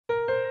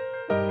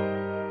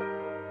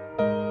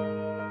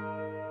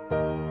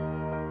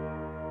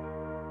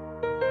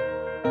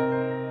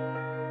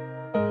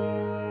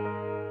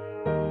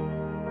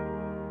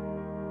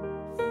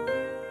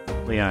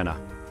Leona.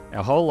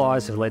 Our whole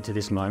lives have led to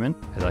this moment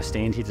as I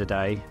stand here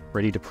today,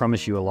 ready to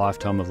promise you a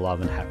lifetime of love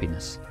and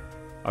happiness.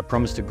 I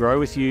promise to grow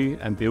with you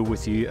and build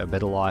with you a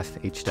better life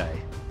each day.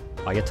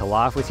 I get to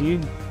laugh with you,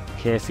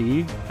 care for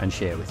you, and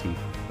share with you.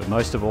 But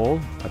most of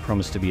all, I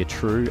promise to be a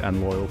true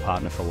and loyal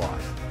partner for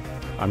life.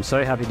 I'm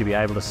so happy to be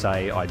able to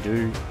say I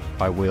do,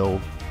 I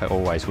will, I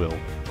always will.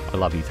 I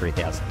love you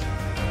 3000.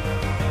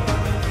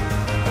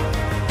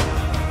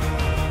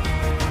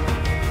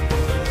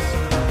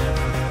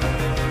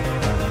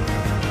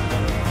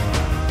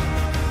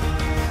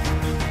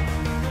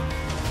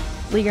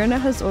 Leona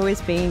has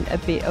always been a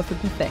bit of a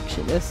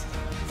perfectionist,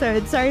 so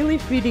it's only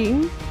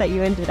fitting that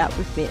you ended up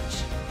with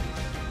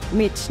Mitch.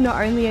 Mitch, not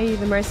only are you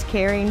the most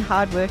caring,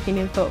 hardworking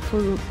and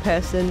thoughtful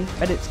person,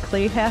 but it's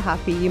clear how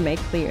happy you make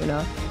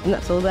Leona, and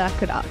that's all that I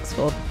could ask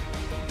for.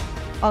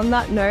 On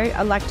that note,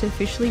 I'd like to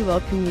officially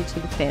welcome you to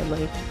the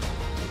family.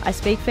 I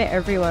speak for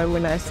everyone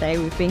when I say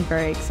we've been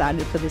very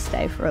excited for this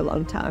day for a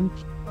long time.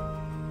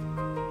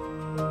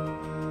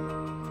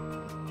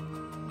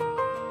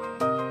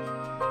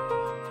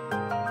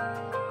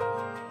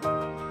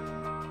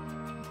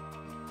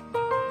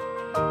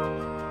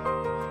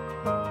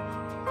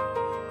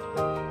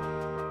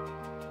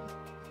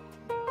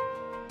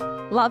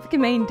 Love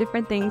can mean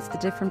different things to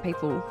different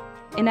people.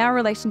 In our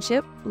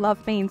relationship,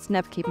 love means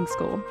never keeping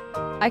score.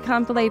 I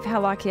can't believe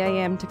how lucky I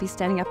am to be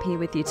standing up here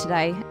with you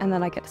today and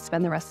that I get to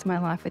spend the rest of my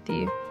life with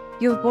you.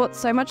 You have brought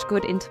so much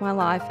good into my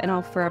life and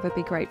I'll forever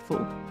be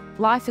grateful.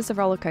 Life is a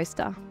roller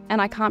coaster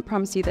and I can't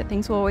promise you that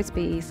things will always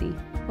be easy.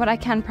 What I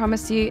can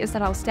promise you is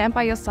that I'll stand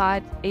by your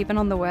side even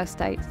on the worst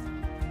days.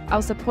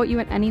 I'll support you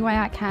in any way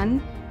I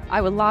can.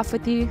 I will laugh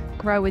with you,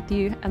 grow with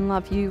you, and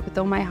love you with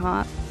all my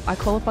heart. I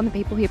call upon the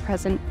people here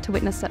present to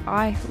witness that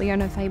I,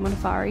 Leona Faye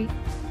Montefiore,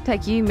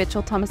 take you,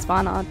 Mitchell Thomas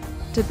Barnard,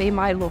 to be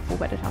my lawful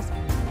wedded husband.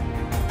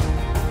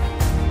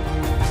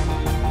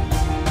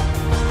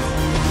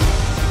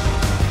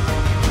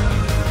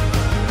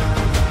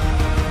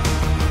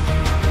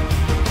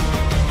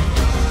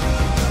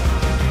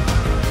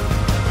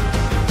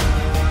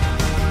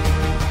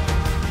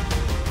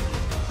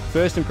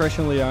 First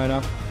impression,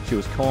 Leona, she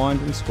was kind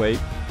and sweet.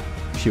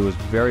 She was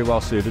very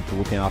well suited to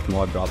looking after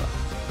my brother.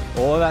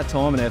 All of that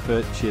time and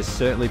effort, she has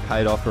certainly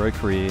paid off for her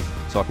career,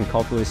 so I can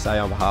confidently say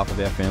on behalf of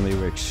our family,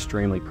 we're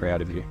extremely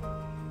proud of you.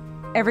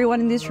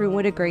 Everyone in this room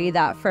would agree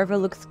that forever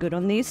looks good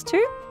on these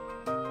two,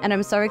 and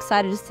I'm so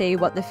excited to see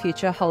what the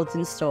future holds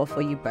in store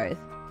for you both.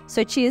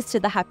 So cheers to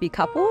the happy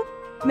couple.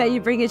 May you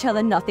bring each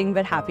other nothing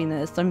but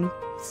happiness. I'm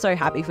so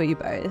happy for you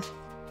both.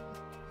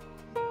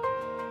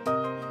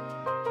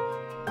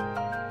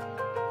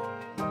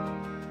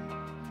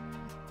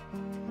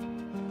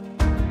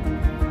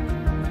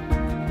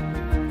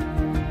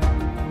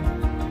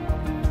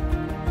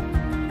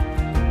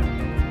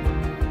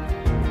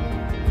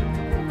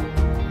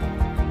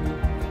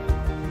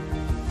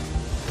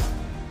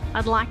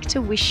 I'd like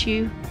to wish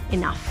you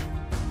enough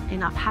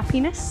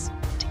happiness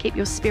to keep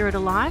your spirit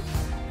alive,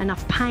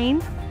 enough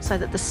pain so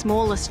that the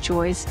smallest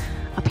joys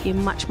appear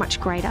much, much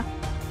greater,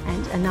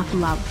 and enough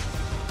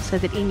love so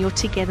that in your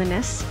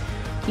togetherness,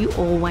 you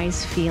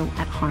always feel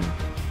at home.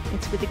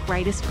 It's with the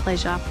greatest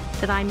pleasure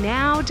that I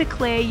now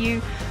declare you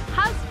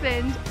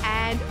husband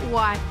and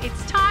wife.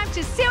 It's time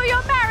to seal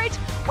your marriage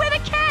with a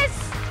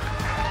kiss.